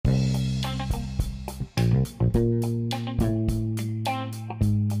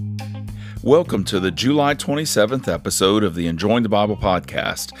Welcome to the July 27th episode of the Enjoying the Bible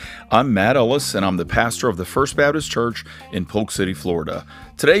podcast. I'm Matt Ellis, and I'm the pastor of the First Baptist Church in Polk City, Florida.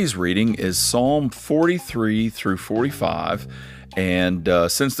 Today's reading is Psalm 43 through 45, and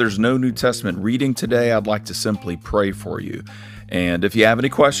since there's no New Testament reading today, I'd like to simply pray for you. And if you have any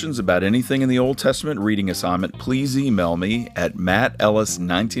questions about anything in the Old Testament reading assignment, please email me at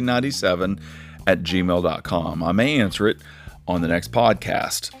mattellis1997@gmail.com. I may answer it on the next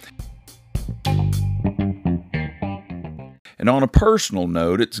podcast. And on a personal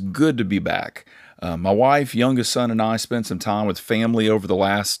note, it's good to be back. My wife, youngest son, and I spent some time with family over the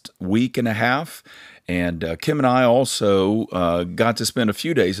last week and a half. And Kim and I also got to spend a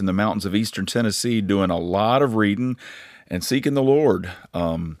few days in the mountains of eastern Tennessee doing a lot of reading and seeking the Lord.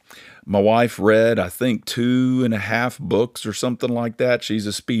 My wife read, I think, 2.5 books or something like that. She's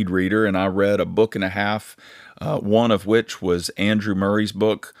a speed reader, and I read a book and a half, one of which was Andrew Murray's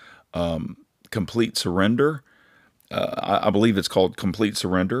book, Complete Surrender. I believe it's called Complete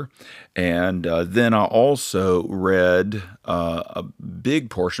Surrender. And then I also read a big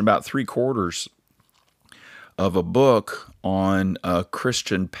portion, about 3/4 of a book on a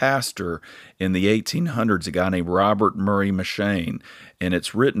Christian pastor in the 1800s, a guy named Robert Murray M'Cheyne. And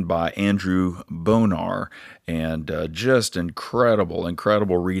it's written by Andrew Bonar. And just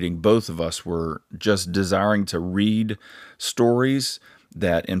incredible reading. Both of us were just desiring to read stories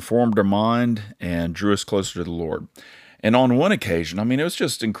that informed our mind and drew us closer to the Lord. And on one occasion, it was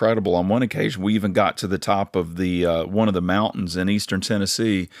just incredible. On one occasion, we even got to the top of the one of the mountains in eastern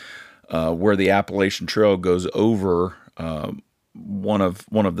Tennessee, where the Appalachian Trail goes over one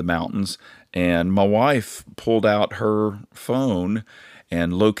of the mountains. And my wife pulled out her phone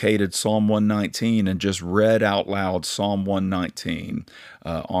and located Psalm 119 and just read out loud Psalm 119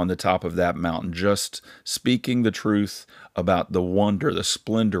 on the top of that mountain, just speaking the truth about the wonder, the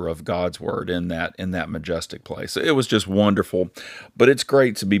splendor of God's Word in that majestic place. It was just wonderful, but it's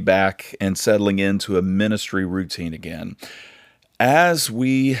great to be back and settling into a ministry routine again. As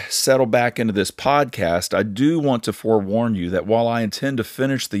we settle back into this podcast, I do want to forewarn you that while I intend to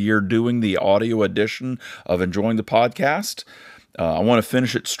finish the year doing the audio edition of Enjoying the Podcast, I want to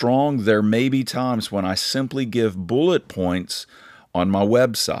finish it strong. There may be times when I simply give bullet points on my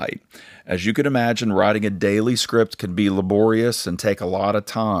website. As you can imagine, writing a daily script can be laborious and take a lot of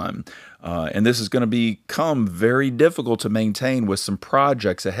time. And this is going to become very difficult to maintain with some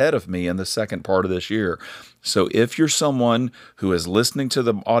projects ahead of me in the second part of this year. So if you're someone who is listening to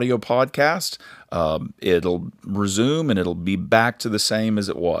the audio podcast, it'll resume and it'll be back to the same as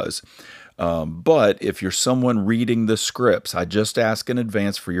it was. But if you're someone reading the scripts, I just ask in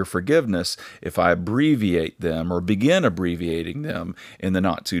advance for your forgiveness if I abbreviate them or begin abbreviating them in the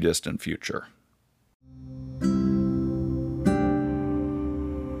not too distant future.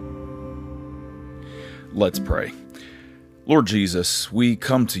 Let's pray. Lord Jesus, we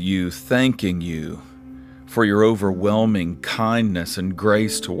come to you thanking you for your overwhelming kindness and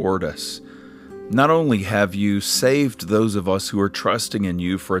grace toward us. Not only have you saved those of us who are trusting in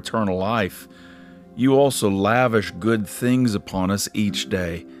you for eternal life, you also lavish good things upon us each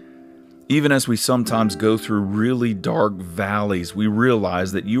day. Even as we sometimes go through really dark valleys, we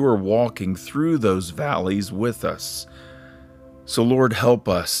realize that you are walking through those valleys with us. So Lord, help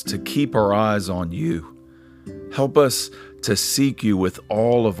us to keep our eyes on you. Help us to seek you with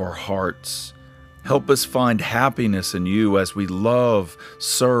all of our hearts. Help us find happiness in you as we love,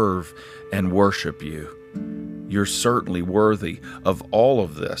 serve, and worship you. You're certainly worthy of all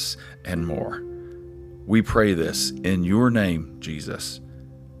of this and more. We pray this in your name, Jesus.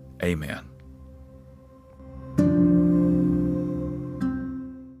 Amen.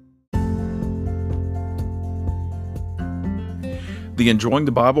 The Enjoying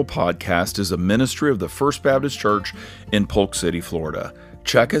the Bible podcast is a ministry of the First Baptist Church in Polk City, Florida.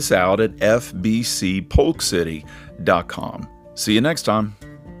 Check us out at fbcpolkcity.com. See you next time.